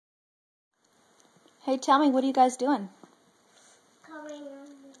Hey, tell me, what are you guys doing? Coloring on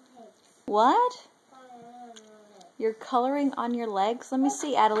the legs. What? Coloring on the legs. You're coloring on your legs? Let me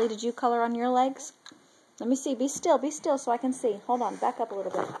see, Adelie, did you color on your legs? Let me see. Be still so I can see. Hold on, back up a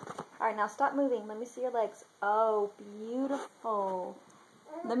little bit. All right, now stop moving. Let me see your legs. Oh, beautiful.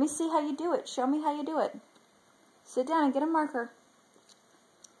 Let me see how you do it. Show me how you do it. Sit down and get a marker.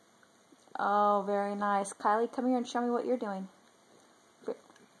 Oh, very nice. Kylie, come here and show me what you're doing.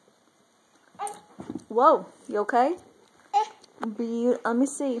 Whoa, you okay? Let me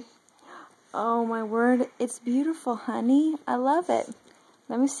see. Oh, my word. It's beautiful, honey. I love it.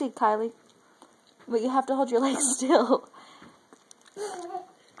 Let me see, Kylie. But you have to hold your legs still.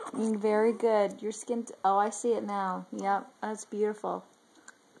 Very good. Your skin... Oh, I see it now. Yep, that's beautiful.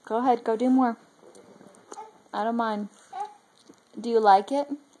 Go ahead. Go do more. I don't mind. Do you like it?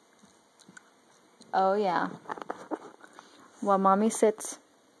 Oh, yeah. While Mommy sits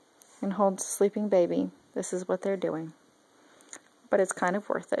and holds a sleeping baby, this is what they're doing. But it's kind of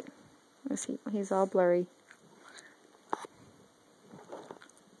worth it. He's all blurry.